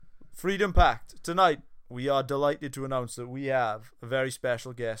Freedom Pact. Tonight, we are delighted to announce that we have a very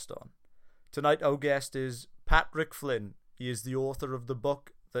special guest on. Tonight, our guest is Patrick Flynn. He is the author of the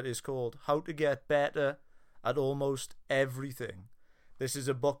book that is called How to Get Better at Almost Everything. This is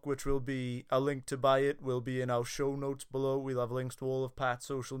a book which will be, a link to buy it will be in our show notes below. We'll have links to all of Pat's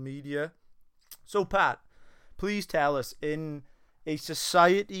social media. So, Pat, please tell us, in a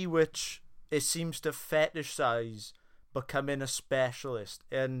society which it seems to fetishize becoming a specialist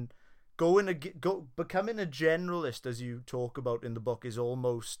and becoming a generalist, as you talk about in the book, is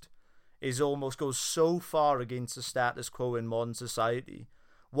almost goes so far against the status quo in modern society.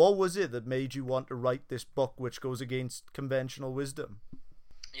 What was it that made you want to write this book, which goes against conventional wisdom?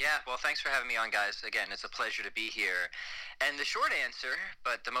 Yeah, well, thanks for having me on, guys. Again, it's a pleasure to be here. And the short answer,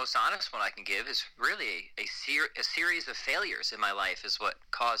 but the most honest one I can give, is really a series of failures in my life is what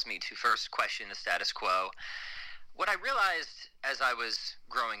caused me to first question the status quo. What I realized as I was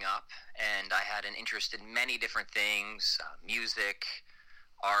growing up, and I had an interest in many different things, music,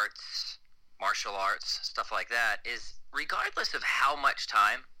 arts, martial arts, stuff like that, is regardless of how much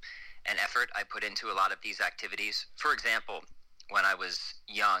time and effort I put into a lot of these activities. For example, when I was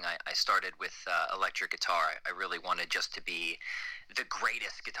young, I started with electric guitar. I really wanted just to be the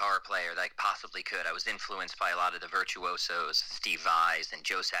greatest guitar player that I possibly could. I was influenced by a lot of the virtuosos, Steve Vais and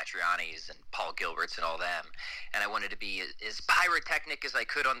Joe Satriani's and Paul Gilbert's and all them. And I wanted to be as pyrotechnic as I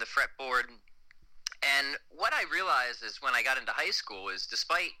could on the fretboard. And what I realized is when I got into high school is,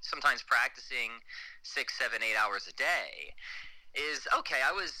 despite sometimes practicing 6, 7, 8 hours a day, is okay,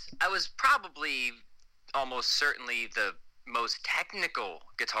 I was probably almost certainly the most technical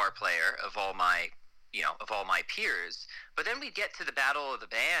guitar player of all my peers. But then we'd get to the battle of the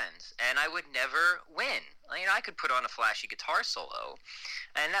bands, and I would never win. I could put on a flashy guitar solo,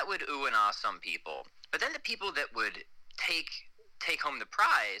 and that would ooh and ah some people. But then the people that would take home the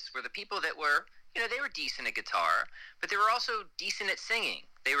prize were the people that were, they were decent at guitar, but they were also decent at singing.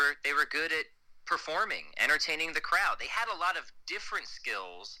 They were good at performing, entertaining the crowd. They had a lot of different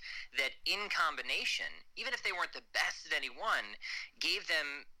skills that, in combination, even if they weren't the best at any one, gave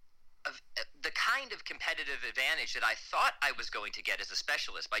them the kind of competitive advantage that I thought I was going to get as a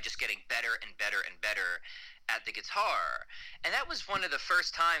specialist by just getting better and better and better at the guitar. And that was one of the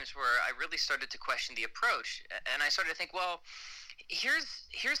first times where I really started to question the approach. And I started to think, well, here's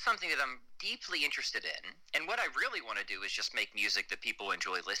something that I'm deeply interested in, and what I really want to do is just make music that people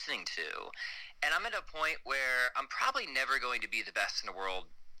enjoy listening to. And I'm at a point where I'm probably never going to be the best in the world,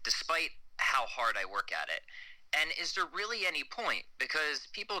 despite how hard I work at it. And is there really any point? Because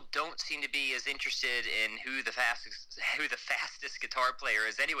people don't seem to be as interested in who the fastest guitar player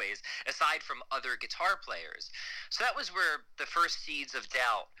is anyways, aside from other guitar players. So that was where the first seeds of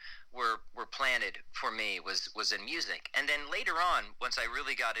doubt were planted for me, was in music. And then later on, once I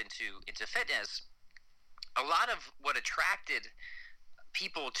really got into fitness, a lot of what attracted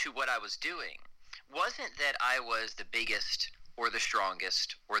people to what I was doing wasn't that I was the biggest or the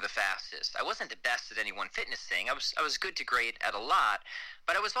strongest or the fastest. I wasn't the best at any one fitness thing. I was good to great at a lot,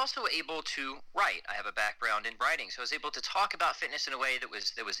 but I was also able to write. I have a background in writing, so I was able to talk about fitness in a way that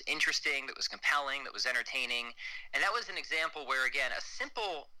was interesting, that was compelling, that was entertaining. And that was an example where, again, a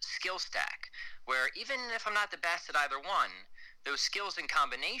simple skill stack, where even if I'm not the best at either one, those skills in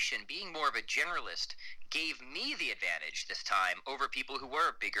combination, being more of a generalist, gave me the advantage this time over people who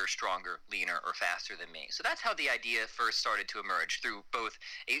were bigger, stronger, leaner, or faster than me. So that's how the idea first started to emerge, through both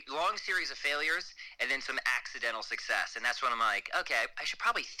a long series of failures and then some accidental success. And that's when I'm like, okay, I should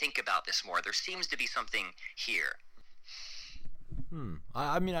probably think about this more. There seems to be something here.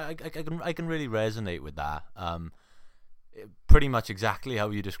 I mean, I can really resonate with that. Pretty much exactly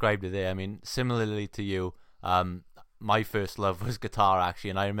how you described it there. I mean, similarly to you, my first love was guitar, actually,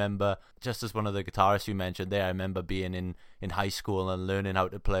 and I remember, just as one of the guitarists you mentioned there, I remember being in high school and learning how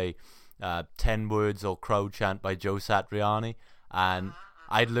to play 10 Words or Crowd Chant by Joe Satriani, and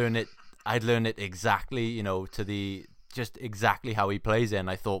I'd learn it exactly, just exactly how he plays it,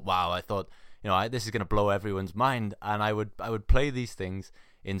 and I thought, this is going to blow everyone's mind. And I would play these things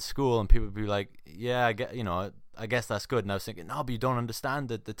in school, and people would be like, yeah, I guess that's good. And I was thinking, no, but you don't understand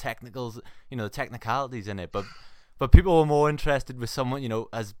the technicals, the technicalities in it. But people were more interested with someone,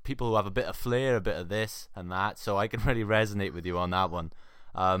 as people who have a bit of flair, a bit of this and that. So I can really resonate with you on that one.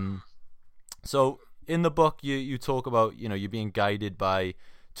 So in the book, you talk about, you being guided by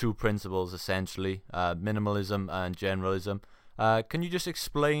two principles, essentially, minimalism and generalism. Can you just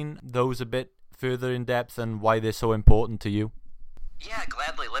explain those a bit further in depth and why they're so important to you? Yeah,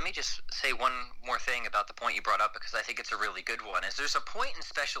 gladly. Let me just say one more thing about the point you brought up, because I think it's a really good one. Is there's a point in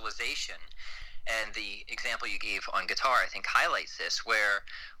specialization, and the example you gave on guitar, I think, highlights this, where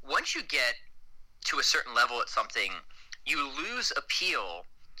once you get to a certain level at something, you lose appeal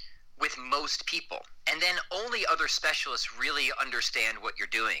with most people, and then only other specialists really understand what you're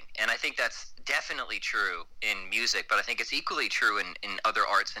doing. And I think that's definitely true in music, but I think it's equally true in other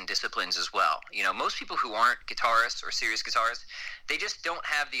arts and disciplines as well. You know, most people who aren't guitarists or serious guitarists, they just don't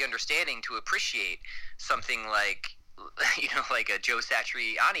have the understanding to appreciate something like, you know, like a Joe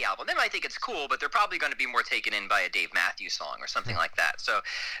Satriani album. They might think it's cool, but they're probably going to be more taken in by a Dave Matthews song or something like that. So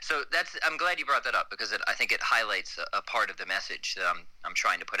that's, I'm glad you brought that up, because I think it highlights a part of the message that I'm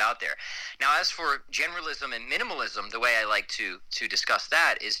trying to put out there. Now, as for generalism and minimalism, the way I like to discuss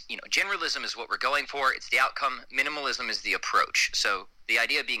that is, you know, generalism is what we're going for. It's the outcome. Minimalism is the approach. So the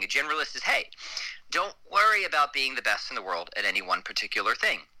idea of being a generalist is, hey, don't worry about being the best in the world at any one particular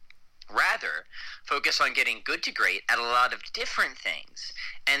thing. Rather, focus on getting good to great at a lot of different things,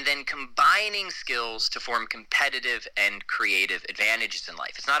 and then combining skills to form competitive and creative advantages in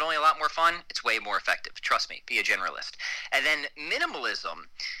life. It's not only a lot more fun, it's way more effective. Trust me, be a generalist. And then minimalism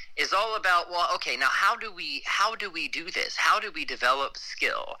is all about, well, okay, now how do we do this? How do we develop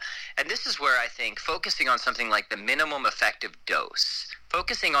skill? And this is where I think focusing on something like the minimum effective dose,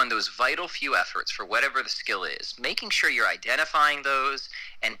 focusing on those vital few efforts for whatever the skill is, making sure you're identifying those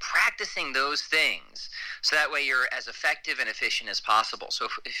and practicing those things, so that way you're as effective and efficient as possible. So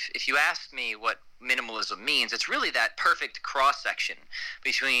if you ask me what minimalism means, it's really that perfect cross-section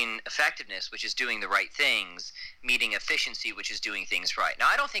between effectiveness, which is doing the right things, meeting efficiency, which is doing things right. Now,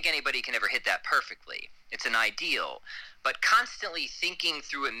 I don't think anybody can ever hit that perfectly. It's an ideal. But constantly thinking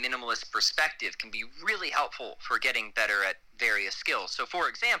through a minimalist perspective can be really helpful for getting better at various skills. So, for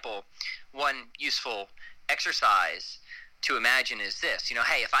example, one useful exercise to imagine is this. You know,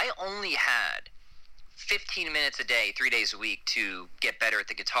 hey, if I only had 15 minutes a day, 3 days a week to get better at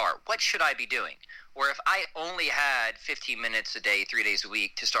the guitar, what should I be doing? Or if I only had 15 minutes a day, 3 days a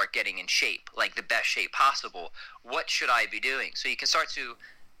week to start getting in shape, like the best shape possible, what should I be doing? So you can start to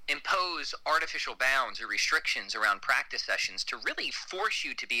impose artificial bounds or restrictions around practice sessions to really force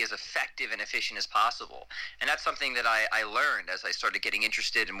you to be as effective and efficient as possible. And that's something that I learned as I started getting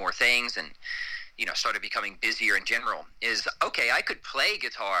interested in more things and, you know, started becoming busier in general, is, okay, I could play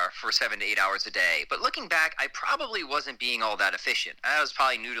guitar for 7 to 8 hours a day, but looking back, I probably wasn't being all that efficient. I was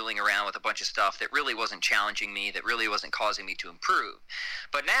probably noodling around with a bunch of stuff that really wasn't challenging me, that really wasn't causing me to improve.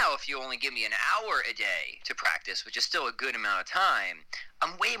 But now, if you only give me an hour a day to practice, which is still a good amount of time,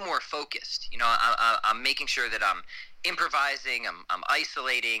 I'm way more focused. You know, I'm making sure that I'm improvising, I'm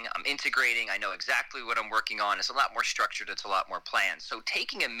isolating, I'm integrating, I know exactly what I'm working on. It's a lot more structured, it's a lot more planned. So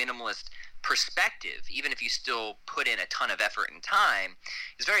taking a minimalist perspective, even if you still put in a ton of effort and time,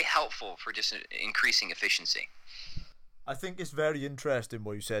 is very helpful for just increasing efficiency. I think it's very interesting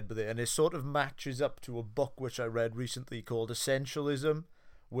what you said, but and it sort of matches up to a book which I read recently called Essentialism,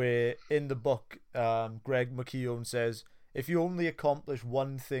 where in the book, Greg McKeown says, if you only accomplish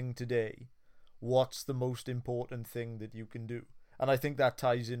one thing today, what's the most important thing that you can do? And I think that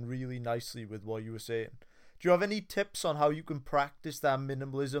ties in really nicely with what you were saying. Do you have any tips on how you can practice that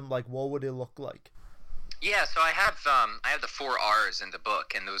minimalism? Like, what would it look like? Yeah, so I have the 4 R's in the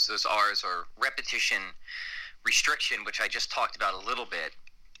book, and those R's are repetition, restriction, which I just talked about a little bit,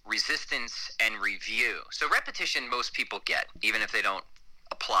 resistance, and review. So repetition most people get, even if they don't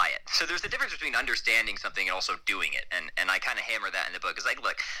apply it. So there's a difference between understanding something and also doing it, and I kind of hammer that in the book. It's like,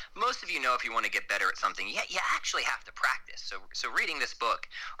 look, most of you know if you want to get better at something, you actually have to practice. So reading this book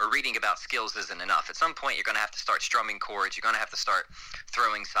or reading about skills isn't enough. At some point, you're going to have to start strumming chords. You're going to have to start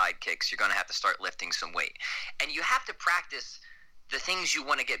throwing side kicks. You're going to have to start lifting some weight. And you have to practice the things you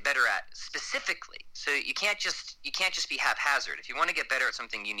want to get better at specifically. So you can't just be haphazard. If you want to get better at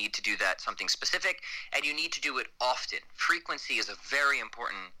something, you need to do that something specific, and you need to do it often. Frequency is a very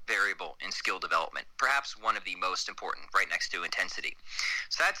important variable in skill development, perhaps one of the most important, right next to intensity.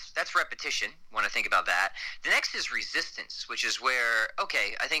 So that's repetition. You want to think about that. The next is resistance, which is where,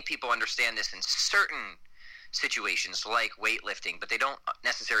 okay, I think people understand this in certain situations like weightlifting, but they don't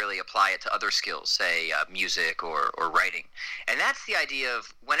necessarily apply it to other skills, say music or writing. And that's the idea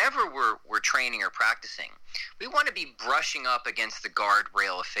of whenever we're training or practicing, we want to be brushing up against the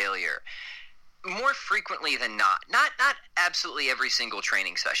guardrail of failure more frequently than not. Not absolutely every single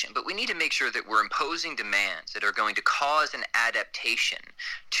training session, but we need to make sure that we're imposing demands that are going to cause an adaptation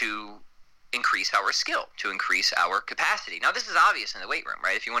to increase our skill, to increase our capacity. Now, this is obvious in the weight room,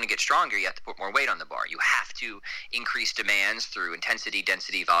 right? If you want to get stronger, you have to put more weight on the bar. You have to increase demands through intensity,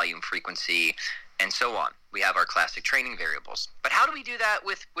 density, volume, frequency, and so on. We have our classic training variables. But how do we do that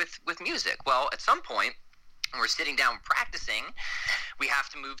with music? Well, at some point, when we're sitting down practicing, we have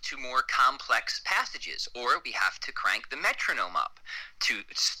to move to more complex passages, or we have to crank the metronome up to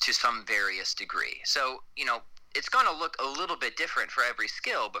some various degree. So, it's going to look a little bit different for every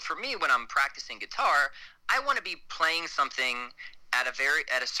skill, but for me, when I'm practicing guitar, I want to be playing something at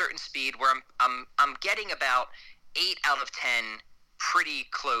a certain speed where I'm getting about 8 out of 10 pretty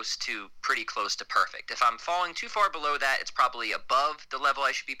close to perfect. If I'm falling too far below that, it's probably above the level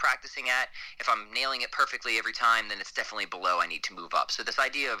I should be practicing at. If I'm nailing it perfectly every time, then it's definitely below. I need to move up. So this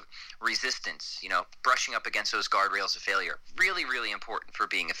idea of resistance, brushing up against those guardrails of failure, really, really important for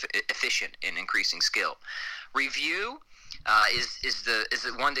being efficient in increasing skill. Review is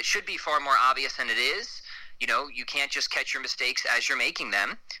the one that should be far more obvious than it is. You can't just catch your mistakes as you're making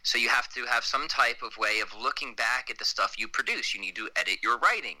them. So you have to have some type of way of looking back at the stuff you produce. You need to edit your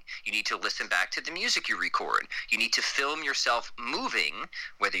writing. You need to listen back to the music you record. You need to film yourself moving,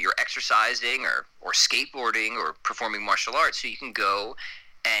 whether you're exercising or skateboarding or performing martial arts, so you can go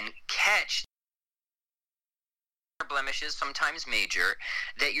and catch blemishes, sometimes major,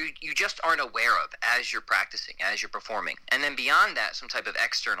 that you just aren't aware of as you're practicing, as you're performing. And then beyond that, some type of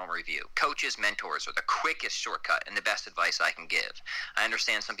external review. Coaches, mentors are the quickest shortcut and the best advice I can give. I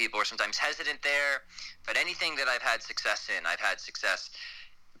understand some people are sometimes hesitant there, but anything that I've had success in, I've had success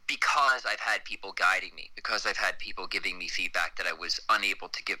because I've had people guiding me, because I've had people giving me feedback that I was unable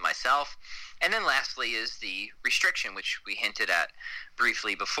to give myself. And then lastly is the restriction, which we hinted at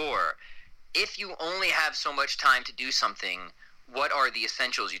briefly before. If you only have so much time to do something, what are the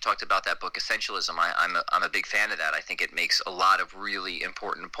essentials? You talked about that book, Essentialism. I'm a big fan of that. I think it makes a lot of really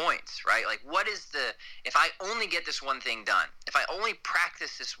important points, right? Like, if I only get this one thing done, if I only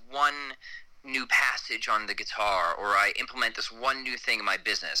practice this one new passage on the guitar, or I implement this one new thing in my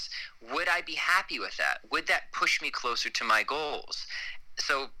business, would I be happy with that? Would that push me closer to my goals?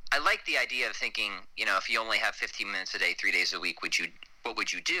 So I like the idea of thinking, if you only have 15 minutes a day, 3 days a week, what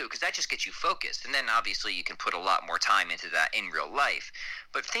would you do? Because that just gets you focused. And then obviously you can put a lot more time into that in real life.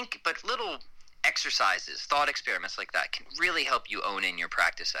 But little exercises, thought experiments like that can really help you own in your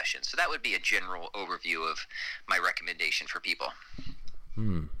practice sessions. So that would be a general overview of my recommendation for people.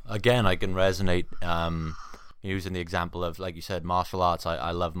 Again, I can resonate using the example of, like you said, martial arts.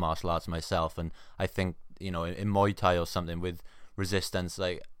 I love martial arts myself. And I think, in Muay Thai or something with resistance,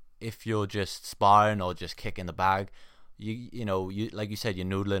 like if you're just sparring or just kicking the bag, you like you said, you're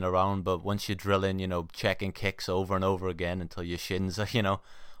noodling around, but once you're drilling, checking kicks over and over again until your shins are,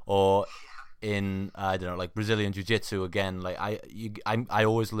 or in, I don't know, like Brazilian Jiu-Jitsu again, like I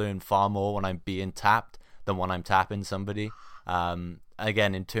always learn far more when I'm being tapped than when I'm tapping somebody.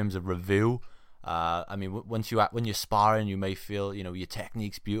 Again, in terms of review, when you're sparring, you may feel, your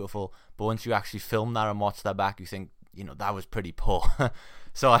technique's beautiful, but once you actually film that and watch that back, you think, that was pretty poor.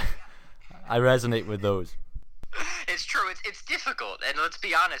 So I resonate with those. It's true. It's difficult, and let's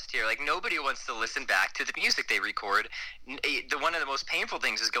be honest here. Like, nobody wants to listen back to the music they record. One of the most painful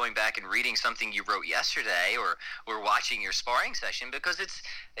things is going back and reading something you wrote yesterday, or watching your sparring session, because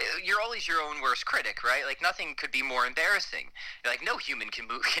you're always your own worst critic, right? Like, nothing could be more embarrassing. Like, no human can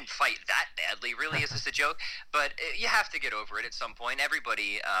fight that badly. Really, is this a joke? But you have to get over it at some point.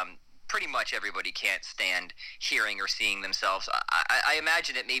 Pretty much everybody can't stand hearing or seeing themselves. I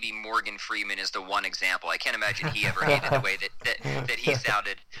imagine that maybe Morgan Freeman is the one example. I can't imagine he ever hated the way that he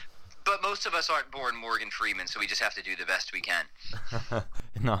sounded. But most of us aren't born Morgan Freeman, so we just have to do the best we can.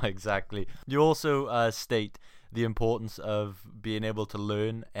 No, exactly. You also state the importance of being able to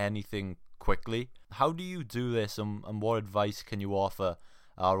learn anything quickly. How do you do this, and what advice can you offer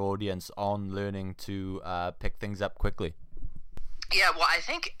our audience on learning to pick things up quickly? Yeah, well, I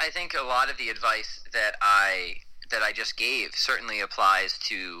think a lot of the advice that I just gave certainly applies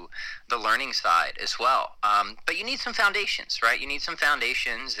to the learning side as well. But you need some foundations, right? You need some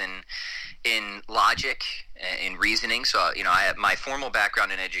foundations in logic, in reasoning. So, my formal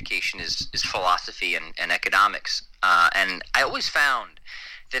background in education is philosophy and economics, and I always found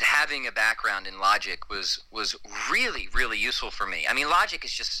that having a background in logic was really, really useful for me. I mean, logic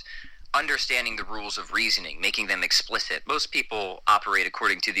is just understanding the rules of reasoning, making them explicit. Most people operate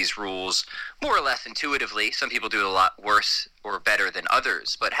according to these rules more or less intuitively. Some people do it a lot worse or better than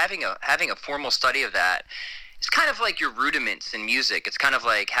others. But having a formal study of that, it's kind of like your rudiments in music. It's kind of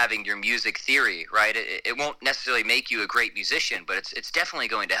like having your music theory, right? It won't necessarily make you a great musician, but it's definitely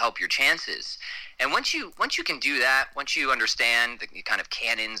going to help your chances. And once you can do that, once you understand the kind of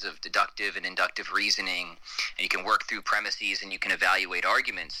canons of deductive and inductive reasoning, and you can work through premises and you can evaluate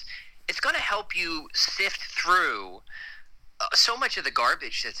arguments, it's going to help you sift through so much of the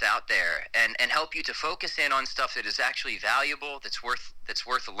garbage that's out there, and help you to focus in on stuff that is actually valuable, that's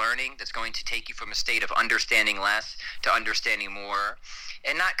worth learning, that's going to take you from a state of understanding less to understanding more,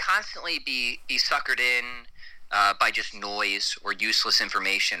 and not constantly be suckered in by just noise or useless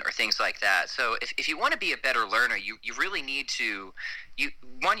information or things like that. So if you want to be a better learner, you really need to you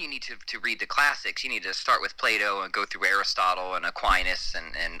need to read the classics. You need to start with Plato and go through Aristotle and Aquinas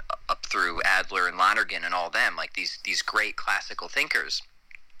and up through Adler and Lonergan and all them, like these great classical thinkers.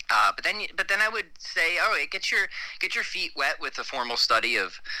 But then I would say, get your feet wet with a formal study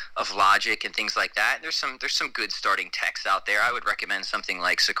of logic and things like that. There's some good starting texts out there. I would recommend something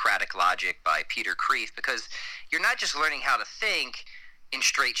like Socratic Logic by Peter Kreeft, because you're not just learning how to think in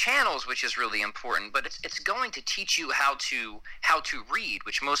straight channels, which is really important, but it's going to teach you how to read,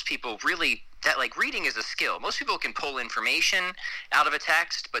 which most people really, that like reading is a skill. Most people can pull information out of a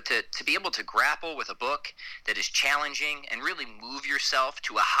text, but to be able to grapple with a book that is challenging and really move yourself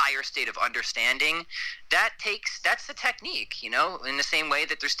to a higher state of understanding, that's the technique, in the same way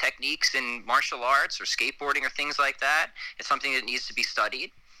that there's techniques in martial arts or skateboarding or things like that. It's something that needs to be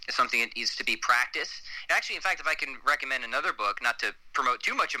studied. It's something that needs to be practiced. Actually, in fact, if I can recommend another book, not to promote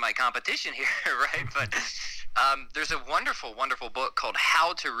too much of my competition here, right? But there's a wonderful, wonderful book called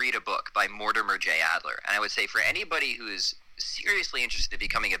How to Read a Book by Mortimer J. Adler. And I would say for anybody who is seriously interested in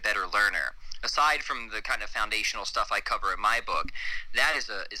becoming a better learner, aside from the kind of foundational stuff I cover in my book, that is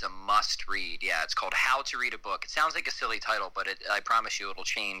a must read. Yeah, it's called How to Read a Book. It sounds like a silly title, but I promise you it'll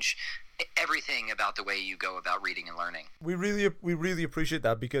change everything about the way you go about reading and learning. We really appreciate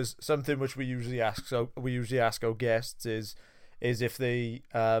that, because something which we usually ask our guests is if they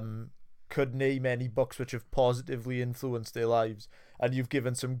could name any books which have positively influenced their lives, and you've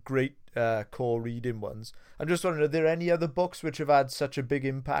given some great core reading ones. I'm just wondering, are there any other books which have had such a big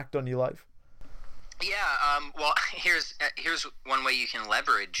impact on your life? Yeah, well, here's one way you can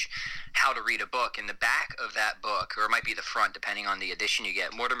leverage how to read a book. In the back of that book, or it might be the front, depending on the edition you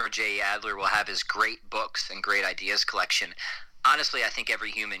get, Mortimer J. Adler will have his great books and great ideas collection. Honestly, I think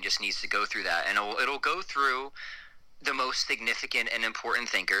every human just needs to go through that, and it'll go through the most significant and important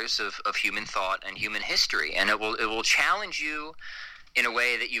thinkers of human thought and human history, and it will challenge you in a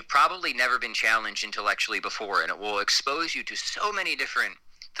way that you've probably never been challenged intellectually before, and it will expose you to so many different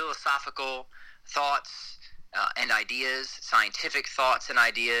philosophical thoughts and ideas, scientific thoughts and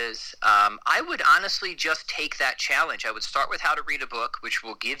ideas. I would honestly just take that challenge. I would start with How to Read a Book, which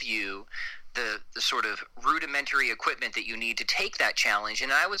will give you the sort of rudimentary equipment that you need to take that challenge,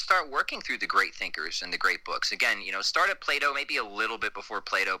 and I would start working through the great thinkers and the great books. Again, start at Plato, maybe a little bit before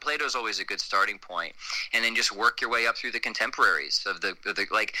Plato. Plato's always a good starting point, and then just work your way up through the contemporaries of the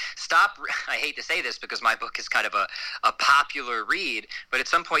like. Stop. I hate to say this because my book is kind of a popular read, but at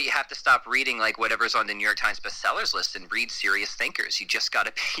some point you have to stop reading like whatever's on the New York Times bestsellers list and read serious thinkers. You just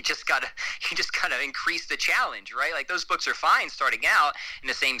gotta increase the challenge, right? Like, those books are fine starting out in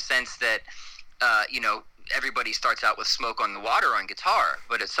the same sense that everybody starts out with Smoke on the Water on guitar,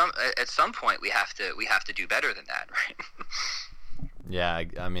 but at some point we have to do better than that, right? Yeah,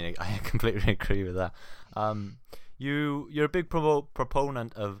 I mean, I completely agree with that. You're a big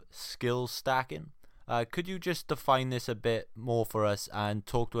proponent of skill stacking. Could you just define this a bit more for us and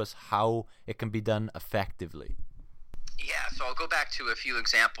talk to us how it can be done effectively? Yeah, so I'll go back to a few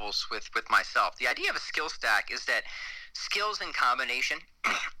examples with myself. The idea of a skill stack is that skills in combination,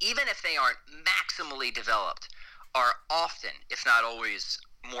 even if they aren't maximally developed, are often, if not always,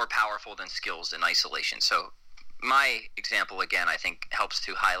 more powerful than skills in isolation. So my example, again, I think helps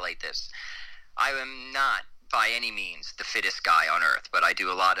to highlight this. I am not by any means the fittest guy on earth, but I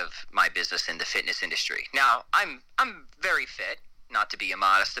do a lot of my business in the fitness industry. Now, I'm very fit, not to be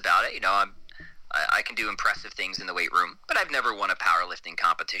immodest about it. I can do impressive things in the weight room, but I've never won a powerlifting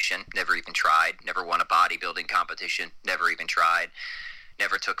competition, never even tried, never won a bodybuilding competition, never even tried,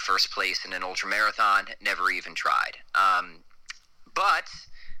 never took first place in an ultramarathon, never even tried. But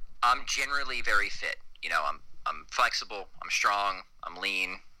I'm generally very fit. I'm flexible, I'm strong, I'm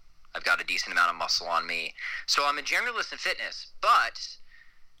lean, I've got a decent amount of muscle on me. So I'm a generalist in fitness, but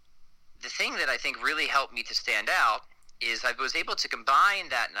the thing that I think really helped me to stand out is I was able to combine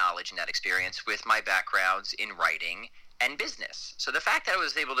that knowledge and that experience with my backgrounds in writing and business. So the fact that I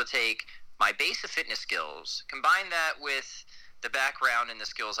was able to take my base of fitness skills, combine that with the background and the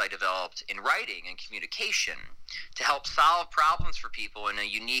skills I developed in writing and communication to help solve problems for people in a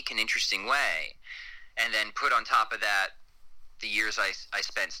unique and interesting way, and then put on top of that the years I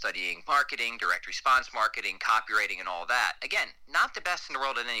spent studying marketing, direct response marketing, copywriting, and all that. Again, not the best in the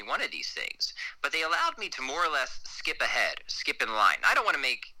world at any one of these things, but they allowed me to more or less skip in line. I don't want to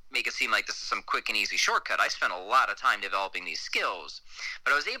make make it seem like this is some quick and easy shortcut. I spent a lot of time developing these skills,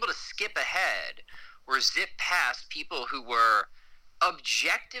 but I was able to skip ahead or zip past people who were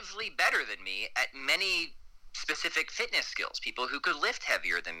objectively better than me at many specific fitness skills, people who could lift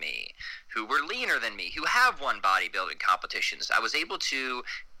heavier than me, who were leaner than me, who have won bodybuilding competitions. I was able to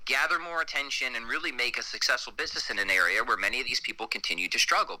gather more attention and really make a successful business in an area where many of these people continued to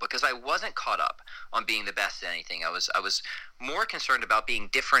struggle, because I wasn't caught up on being the best at anything. I was more concerned about being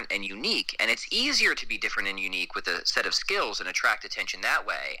different and unique, and it's easier to be different and unique with a set of skills and attract attention that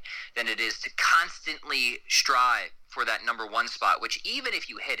way than it is to constantly strive for that number one spot, which even if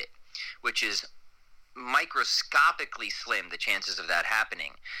you hit it, which is microscopically slim, the chances of that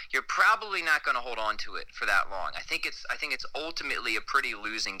happening, you're probably not going to hold on to it for that long. I think it's ultimately a pretty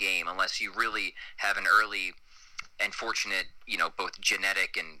losing game unless you really have an early and fortunate, both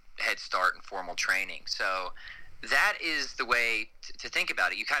genetic and head start and formal training. So that is the way to think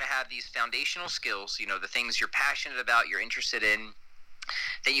about it. You kind of have these foundational skills, the things you're passionate about, you're interested in.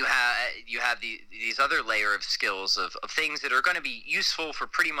 Then you have these other layer of skills of things that are going to be useful for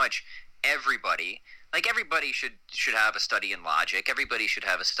pretty much everybody. Like, everybody should have a study in logic. Everybody should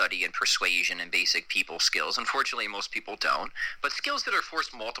have a study in persuasion and basic people skills. Unfortunately, most people don't. But skills that are force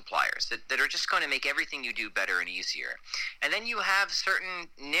multipliers, that are just going to make everything you do better and easier. And then you have certain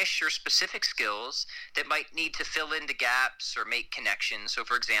niche or specific skills that might need to fill in the gaps or make connections. So,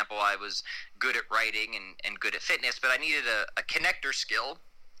 for example, I was good at writing and good at fitness, but I needed a connector skill.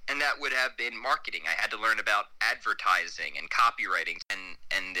 And that would have been marketing. I had to learn about advertising and copywriting,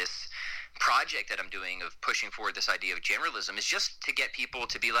 and this project that I'm doing of pushing forward this idea of generalism is just to get people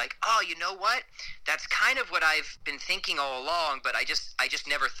to be like, oh, you know what? That's kind of what I've been thinking all along, but I just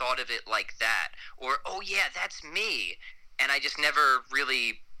never thought of it like that. Or, oh yeah, that's me. And I just never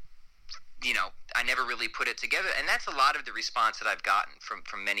really, I never really put it together. And that's a lot of the response that I've gotten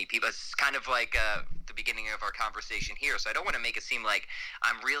from many people. It's kind of like the beginning of our conversation here. So I don't want to make it seem like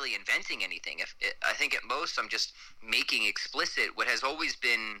I'm really inventing anything. I think at most I'm just making explicit what has always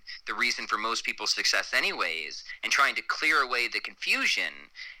been the reason for most people's success anyways, and trying to clear away the confusion.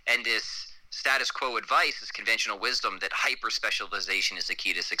 And this status quo advice is conventional wisdom that hyper-specialization is the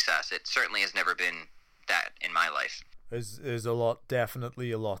key to success. It certainly has never been that in my life. There's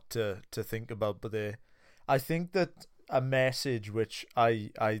definitely a lot to think about, but I think that a message which I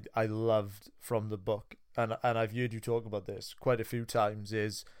loved from the book, and I've heard you talk about this quite a few times,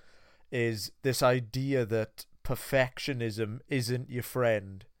 is this idea that perfectionism isn't your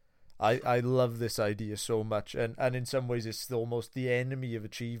friend. I love this idea so much, and in some ways it's almost the enemy of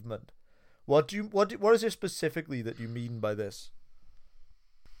achievement. What is it specifically that you mean by this?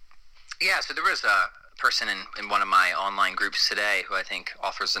 Yeah, so there was a person in one of my online groups today who I think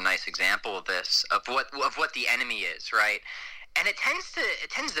offers a nice example of this, of what the enemy is, right? And it tends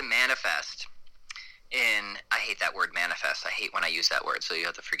to manifest in, I hate that word manifest. I hate when I use that word, so you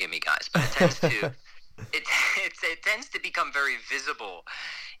have to forgive me, guys. But it tends to it tends to become very visible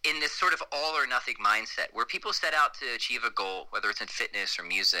in this sort of all or nothing mindset where people set out to achieve a goal, whether it's in fitness or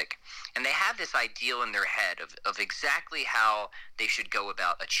music, and they have this ideal in their head of exactly how they should go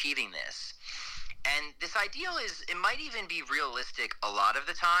about achieving this. And this ideal it might even be realistic a lot of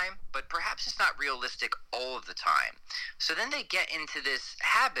the time, but perhaps it's not realistic all of the time. So then they get into this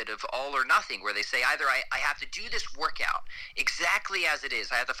habit of all or nothing, where they say either I have to do this workout exactly as it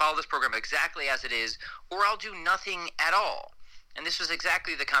is, I have to follow this program exactly as it is, or I'll do nothing at all. And this was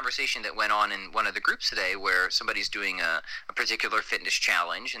exactly the conversation that went on in one of the groups today, where somebody's doing a particular fitness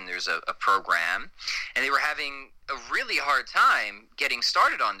challenge, and there's a program, and they were having a really hard time getting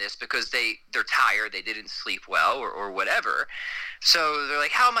started on this because they're tired, they didn't sleep well, or whatever. So they're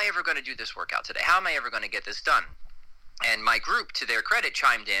like, how am I ever going to do this workout today? How am I ever going to get this done? And my group, to their credit,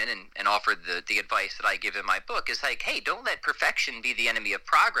 chimed in and offered the advice that I give in my book, is like, hey, don't let perfection be the enemy of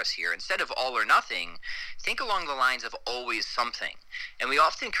progress here. Instead of all or nothing, think along the lines of always something. And we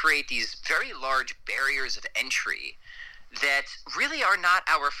often create these very large barriers of entry that really are not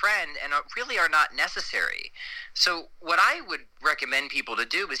our friend and really are not necessary. So what I would recommend people to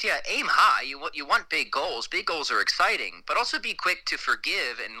do is, aim high. You want big goals. Big goals are exciting, but also be quick to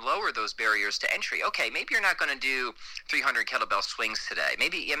forgive and lower those barriers to entry. Okay, maybe you're not going to do 300 kettlebell swings today.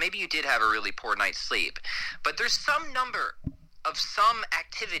 Maybe you did have a really poor night's sleep, but there's some number of some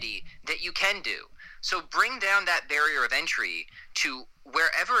activity that you can do. So bring down that barrier of entry to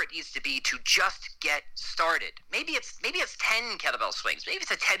wherever it needs to be to just get started. Maybe it's 10 kettlebell swings. Maybe it's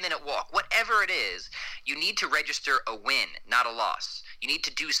a 10-minute walk. Whatever it is, you need to register a win, not a loss. You need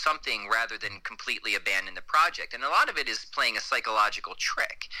to do something rather than completely abandon the project. And a lot of it is playing a psychological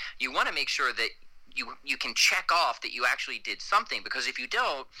trick. You want to make sure that you can check off that you actually did something, because if you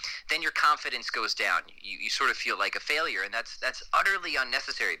don't, then your confidence goes down. You sort of feel like a failure, and that's utterly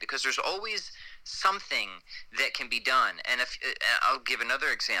unnecessary, because there's always something that can be done. And if I'll give another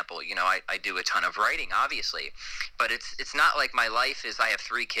example, you know, I do a ton of writing, obviously, but it's not like my life is, I have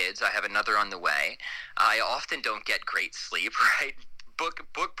 3 kids, I have another on the way. I often don't get great sleep, right?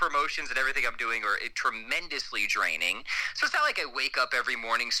 Book promotions and everything I'm doing are tremendously draining. So it's not like I wake up every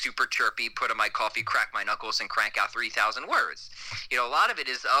morning super chirpy, put on my coffee, crack my knuckles, and crank out 3,000 words. You know, a lot of it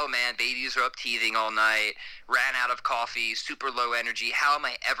is, oh man, babies are up teething all night, ran out of coffee, super low energy. How am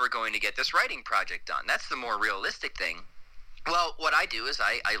I ever going to get this writing project done? That's the more realistic thing. Well, what I do is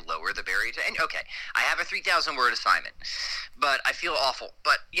I lower the barrier to, and okay, I have a 3,000 word assignment, but I feel awful.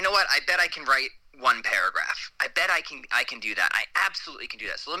 But you know what? I bet I can write 1 paragraph. I bet I can do that. I absolutely can do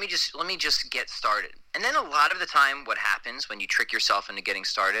that. So let me just get started. And then a lot of the time what happens when you trick yourself into getting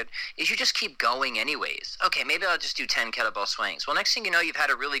started is you just keep going anyways. Okay, maybe I'll just do 10 kettlebell swings. Well, next thing you know, you've had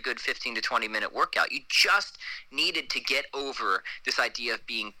a really good 15 to 20 minute workout. You just needed to get over this idea of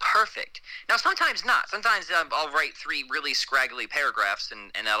being perfect. Now, sometimes not. Sometimes I'll write 3 really scraggly paragraphs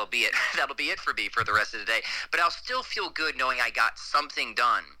and that'll be it. That'll be it for me for the rest of the day. But I'll still feel good knowing I got something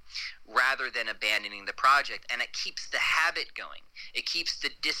done, rather than abandoning the project. And it keeps the habit going. It keeps the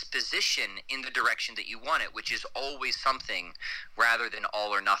disposition in the direction that you want it, which is always something rather than all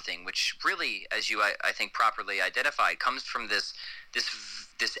or nothing, which really, as you I think properly identified, comes from this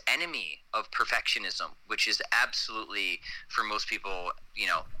enemy of perfectionism, which is absolutely, for most people, you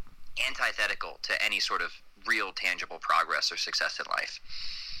know, antithetical to any sort of real tangible progress or success in life.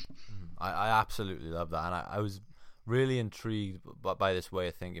 I absolutely love that, and I was really intrigued by this way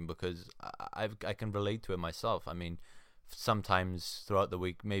of thinking, because I can relate to it myself. I mean, sometimes throughout the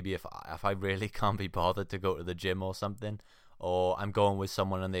week, maybe if I really can't be bothered to go to the gym or something, or I'm going with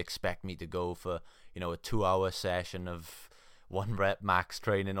someone and they expect me to go for, you know, a 2-hour session of 1 rep max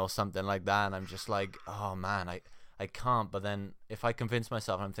training or something like that, and I'm just like, oh man, I can't. But then if I convince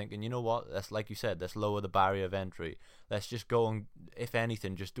myself, I'm thinking, you know what, that's, like you said, let's lower the barrier of entry. Let's just go and, if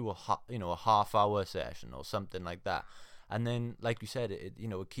anything, just do a half-hour session or something like that. And then, like you said, it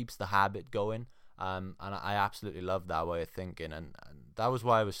keeps the habit going. And I absolutely love that way of thinking. And that was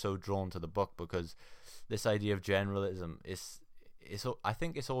why I was so drawn to the book, because this idea of generalism is I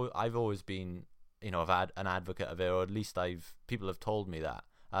think I've always been, you know, I've had an advocate of it, or at least people have told me that.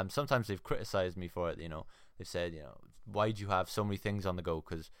 Sometimes they've criticized me for it. You know, they've said, you know, why do you have so many things on the go?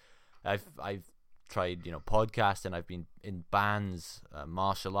 Because I've tried, you know, podcasting, I've been in bands,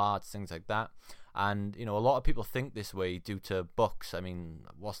 martial arts, things like that. And, you know, a lot of people think this way due to books. I mean,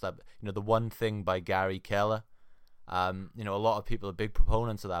 what's that? You know, The One Thing by Gary Keller. You know, a lot of people are big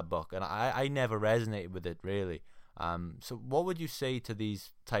proponents of that book, and I never resonated with it, really. So what would you say to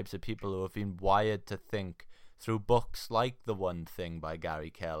these types of people who have been wired to think through books like The One Thing by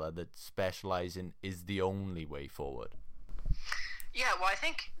Gary Keller that specialize in is the only way forward? Yeah, well, I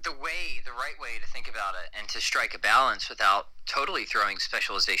think the right way to think about it and to strike a balance without totally throwing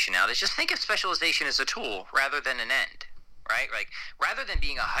specialization out is just think of specialization as a tool rather than an end, right? Like, rather than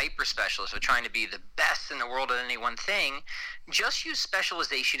being a hyper specialist or trying to be the best in the world at any one thing, just use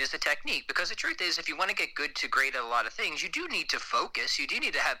specialization as a technique. Because the truth is, if you want to get good to great at a lot of things, you do need to focus. You do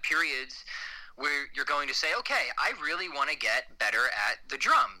need to have periods where you're going to say, okay, I really want to get better at the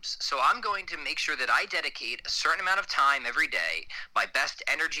drums. So I'm going to make sure that I dedicate a certain amount of time every day, my best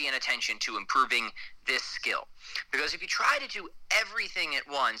energy and attention, to improving this skill. Because if you try to do everything at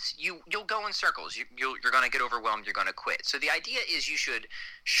once, you'll go in circles. You're going to get overwhelmed. You're going to quit. So the idea is you should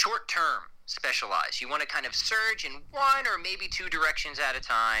short-term specialize. You want to kind of surge in 1 or maybe 2 directions at a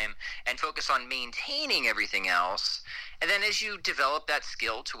time and focus on maintaining everything else. And then as you develop that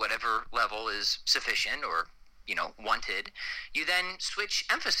skill to whatever level is sufficient or, you know, wanted, you then switch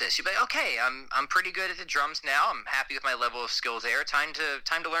emphasis. You'll be like, okay, I'm pretty good at the drums now. I'm happy with my level of skills there. Time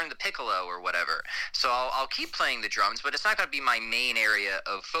to learn the piccolo or whatever. So I'll keep playing the drums, but it's not going to be my main area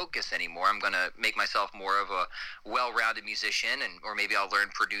of focus anymore. I'm going to make myself more of a well-rounded musician, or maybe I'll learn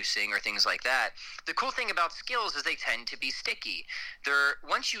producing or things like that. The cool thing about skills is they tend to be sticky.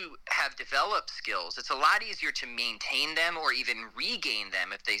 Once you have developed skills, it's a lot easier to maintain them or even regain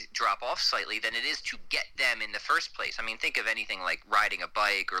them if they drop off slightly than it is to get them in the first place. I mean, think of anything like riding a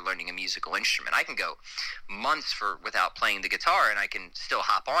bike or learning a musical instrument. I can go months without playing the guitar, and I can still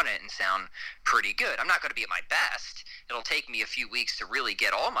hop on it and sound pretty good. I'm not going to be at my best. It'll take me a few weeks to really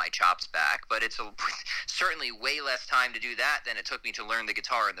get all my chops back, but it's certainly way less time to do that than it took me to learn the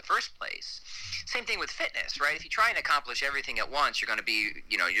guitar in the first place. Same thing with fitness, right? If you try and accomplish everything at once, you're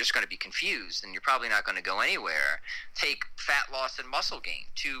just going to be confused, and you're probably not going to go anywhere. Take fat loss and muscle gain,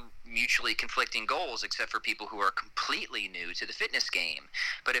 2 mutually conflicting goals, except for people who are completely new to the fitness game.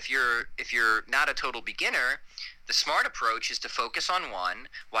 But if you're not a total beginner, the smart approach is to focus on one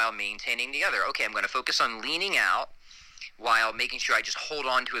while maintaining the other. Okay, I'm going to focus on leaning out while making sure I just hold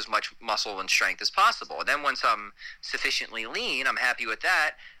on to as much muscle and strength as possible. And then once I'm sufficiently lean, I'm happy with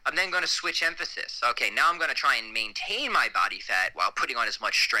that, I'm then going to switch emphasis. Okay, now I'm going to try and maintain my body fat while putting on as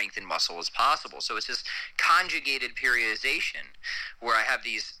much strength and muscle as possible. So it's this conjugated periodization where I have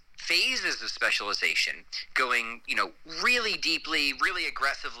these phases of specialization going, really deeply, really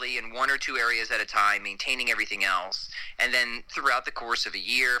aggressively in one or two areas at a time, maintaining everything else. And then throughout the course of a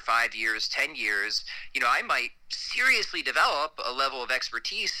year, 5 years, 10 years, I might seriously develop a level of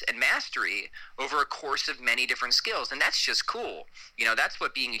expertise and mastery over a course of many different skills. And that's just cool. That's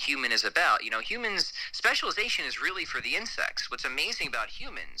what being a human is about. Humans, specialization is really for the insects. What's amazing about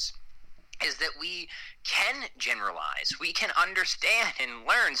humans is that we can generalize. We can understand and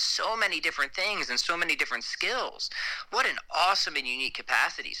learn so many different things and so many different skills. What an awesome and unique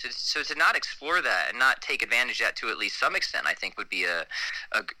capacity. So to not explore that and not take advantage of that to at least some extent, I think would be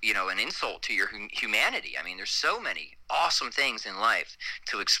an insult to your humanity. I mean, there's so many awesome things in life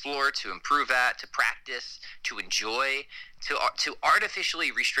to explore, to improve at, to practice, to enjoy. To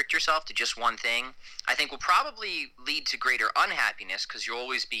artificially restrict yourself to just one thing, I think will probably lead to greater unhappiness because you'll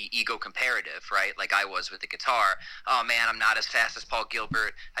always be ego comparative, right? Like I was with the guitar. Oh man, I'm not as fast as Paul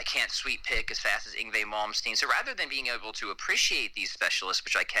Gilbert. I can't sweep pick as fast as Yngwie Malmsteen. So rather than being able to appreciate these specialists,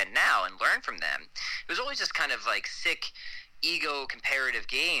 which I can now, and learn from them, it was always this kind of like sick ego comparative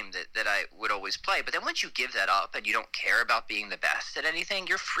game that I would always play. But then once you give that up and you don't care about being the best at anything,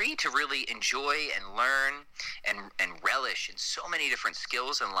 you're free to really enjoy and learn and relish in so many different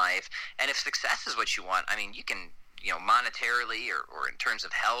skills in life. And if success is what you want, I mean, you can, monetarily or in terms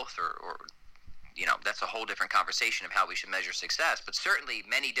of health or that's a whole different conversation of how we should measure success. But certainly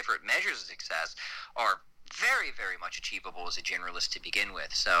many different measures of success are very, very much achievable as a generalist to begin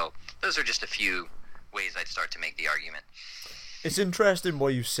with. So those are just a few ways I'd start to make the argument. It's interesting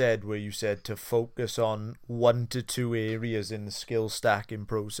what you said, where you said to focus on 1 to 2 areas in the skill stacking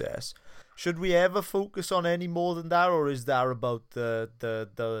process. Should we ever focus on any more than that, or is that about the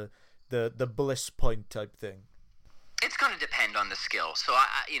bliss point type thing? It's going to depend on the skill. So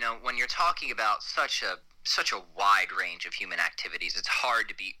when you're talking about such a wide range of human activities, it's hard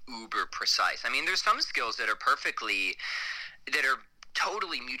to be uber precise. I mean, there's some skills that are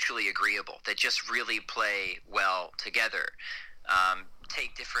totally mutually agreeable, that just really play well together.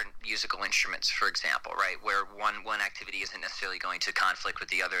 Take different musical instruments, for example, right, where one activity isn't necessarily going to conflict with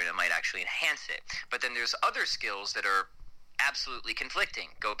the other and it might actually enhance it. But then there's other skills that are absolutely conflicting.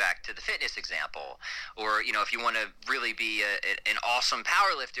 Go back to the fitness example. Or, if you want to really be an awesome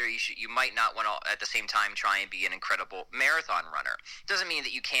power lifter, you might not want to at the same time try and be an incredible marathon runner. Doesn't mean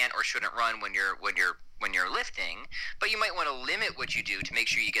that you can't or shouldn't run when you're lifting, but you might want to limit what you do to make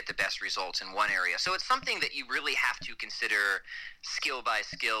sure you get the best results in one area. So it's something that you really have to consider skill by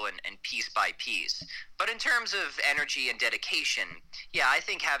skill and piece by piece. But in terms of energy and dedication, yeah, I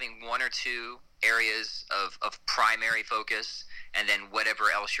think having 1 or 2 areas of primary focus, and then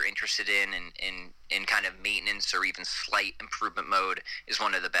whatever else you're interested in kind of maintenance or even slight improvement mode is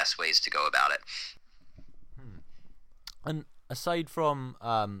one of the best ways to go about it. And aside from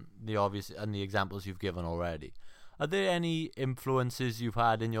the obvious and the examples you've given already, are there any influences you've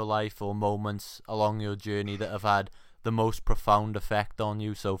had in your life or moments along your journey that have had the most profound effect on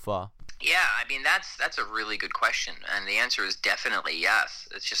you so far? Yeah, I mean, that's a really good question, and the answer is definitely yes.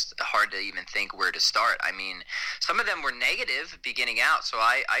 It's just hard to even think where to start. I mean, some of them were negative beginning out, so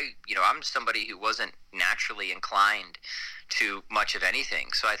I'm somebody who wasn't naturally inclined to much of anything.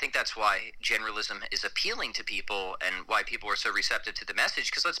 So I think that's why generalism is appealing to people and why people are so receptive to the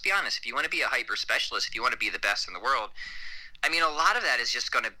message, because let's be honest, if you want to be a hyper specialist, if you want to be the best in the world, I mean, a lot of that is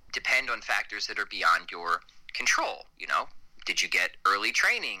just going to depend on factors that are beyond your control, Did you get early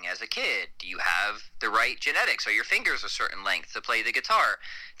training as a kid? Do you have the right genetics? Are your fingers a certain length to play the guitar?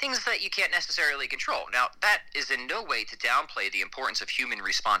 Things that you can't necessarily control. Now, that is in no way to downplay the importance of human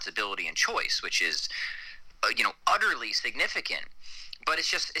responsibility and choice, which is, utterly significant. But it's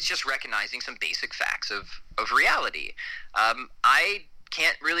just recognizing some basic facts of reality. I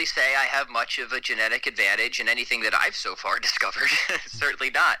can't really say I have much of a genetic advantage in anything that I've so far discovered. Certainly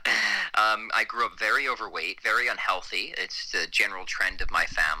not. I grew up very overweight, very unhealthy. It's the general trend of my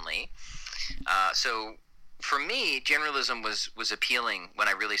family. So for me, generalism was appealing when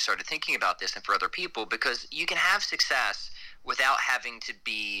I really started thinking about this, and for other people, because you can have success without having to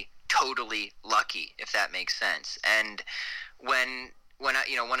be totally lucky, if that makes sense. And when I,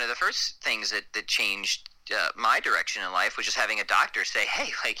 one of the first things that changed my direction in life was just having a doctor say,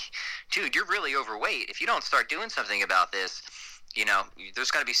 hey, like, dude, you're really overweight. If you don't start doing something about this,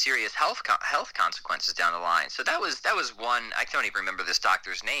 there's going to be serious health consequences down the line. So that was one. I don't even remember this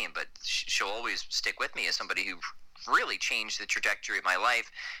doctor's name, but she'll always stick with me as somebody who really changed the trajectory of my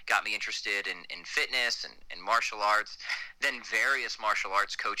life, got me interested in fitness and martial arts. Then various martial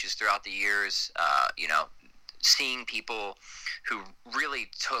arts coaches throughout the years, seeing people who really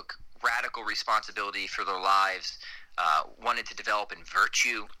took radical responsibility for their lives, wanted to develop in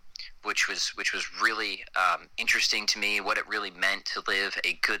virtue, which was really interesting to me, what it really meant to live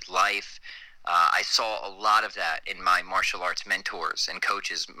a good life. I saw a lot of that in my martial arts mentors and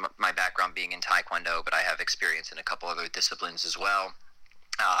coaches, my background being in Taekwondo, but I have experience in a couple other disciplines as well.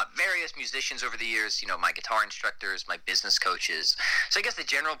 Various musicians over the years, my guitar instructors, my business coaches. So I guess the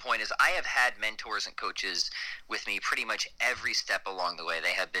general point is I have had mentors and coaches with me pretty much every step along the way.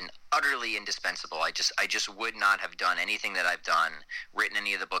 They have been utterly indispensable. I just would not have done anything that I've done, written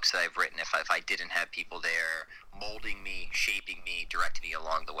any of the books that I've written if I didn't have people there molding me, shaping me, directing me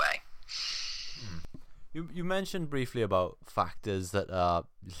along the way. You mentioned briefly about factors that are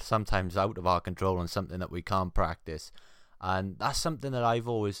sometimes out of our control and something that we can't practice. And that's something that I've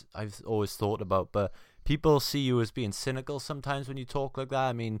always thought about. But people see you as being cynical sometimes when you talk like that.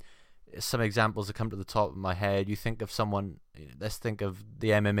 I mean, some examples that come to the top of my head. You think of someone, let's think of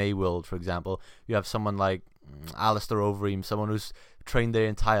the MMA world, for example. You have someone like Alistair Overeem, someone who's trained their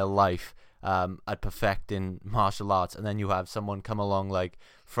entire life at perfecting martial arts. And then you have someone come along like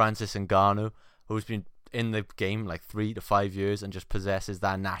Francis Ngannou, who's been in the game like 3 to 5 years and just possesses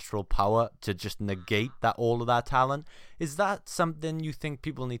that natural power to just negate all of that talent. Is that something you think